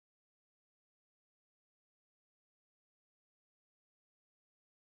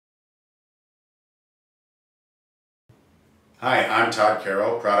Hi, I'm Todd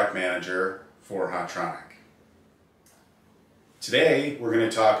Carroll, Product Manager for HOTRONIC. Today we're going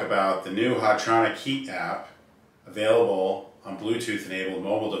to talk about the new HOTRONIC Heat App available on Bluetooth-enabled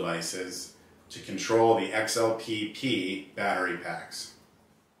mobile devices to control the XLP P battery packs.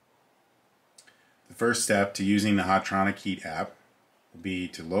 The first step to using the HOTRONIC Heat App will be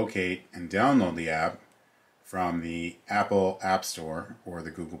to locate and download the app from the Apple App Store or the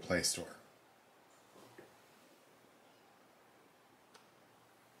Google Play Store.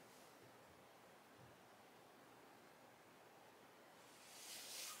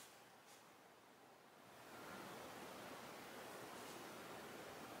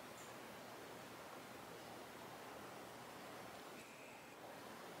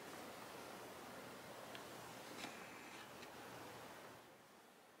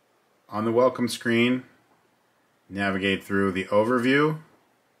 On the welcome screen, navigate through the overview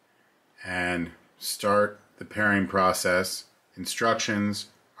and start the pairing process. Instructions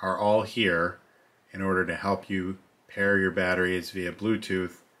are all here in order to help you pair your batteries via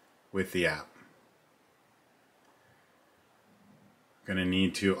Bluetooth with the app. You're going to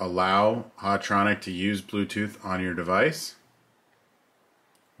need to allow HOTRONIC to use Bluetooth on your device.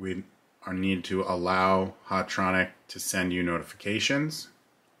 We need to allow HOTRONIC to send you notifications.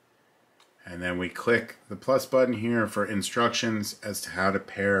 And then we click the plus button here for instructions as to how to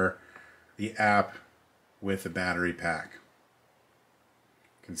pair the app with the battery pack.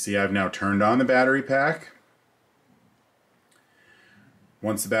 You can see I've now turned on the battery pack.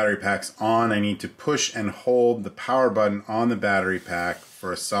 Once the battery pack's on, I need to push and hold the power button on the battery pack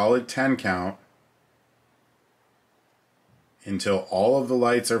for a solid 10 count until all of the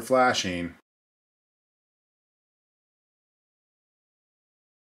lights are flashing.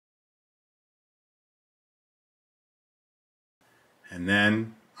 And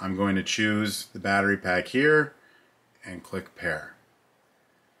then I'm going to choose the battery pack here and click pair.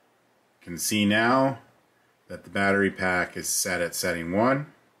 You can see now that the battery pack is set at setting 1.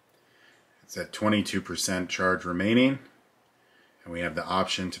 It's at 22% charge remaining, and we have the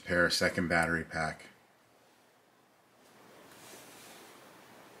option to pair a second battery pack.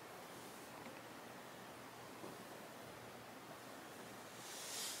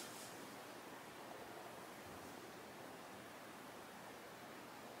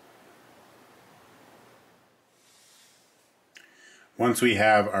 Once we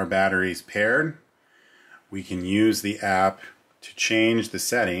have our batteries paired, we can use the app to change the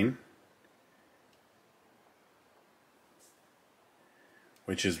setting,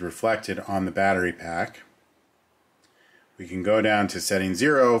 which is reflected on the battery pack. We can go down to setting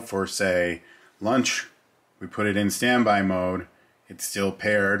 0 for, say, lunch. We put it in standby mode. It's still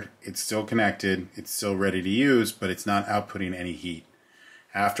paired, it's still connected, it's still ready to use, but it's not outputting any heat.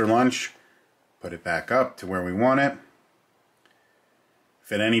 After lunch, put it back up to where we want it.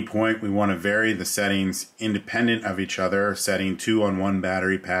 If at any point we want to vary the settings independent of each other, setting 2 on one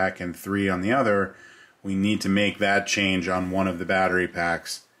battery pack and 3 on the other, we need to make that change on one of the battery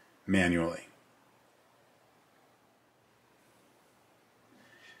packs manually.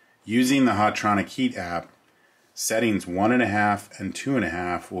 Using the HOTRONIC Heat App, settings 1.5 and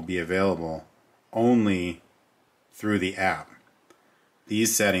 2.5 will be available only through the app.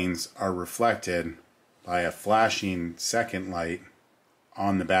 These settings are reflected by a flashing second light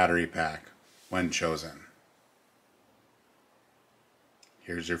on the battery pack when chosen.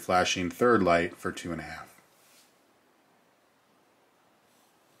 Here's your flashing third light for 2.5.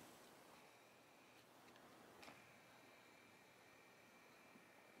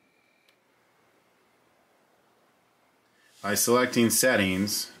 By selecting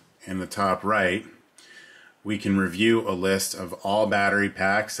settings in the top right, we can review a list of all battery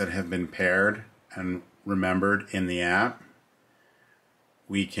packs that have been paired and remembered in the app.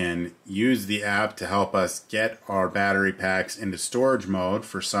 We can use the app to help us get our battery packs into storage mode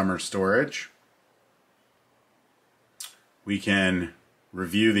for summer storage. We can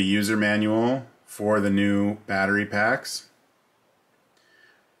review the user manual for the new battery packs.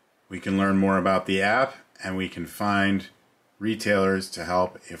 We can learn more about the app, and we can find retailers to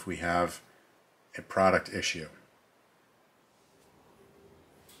help if we have a product issue.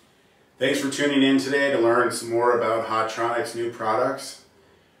 Thanks for tuning in today to learn some more about HOTRONIC's new products.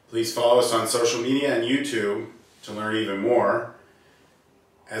 Please follow us on social media and YouTube to learn even more.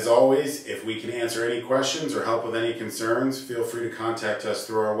 As always, if we can answer any questions or help with any concerns, feel free to contact us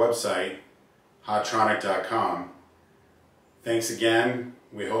through our website, hotronic.com. Thanks again.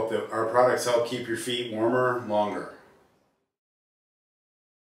 We hope that our products help keep your feet warmer longer.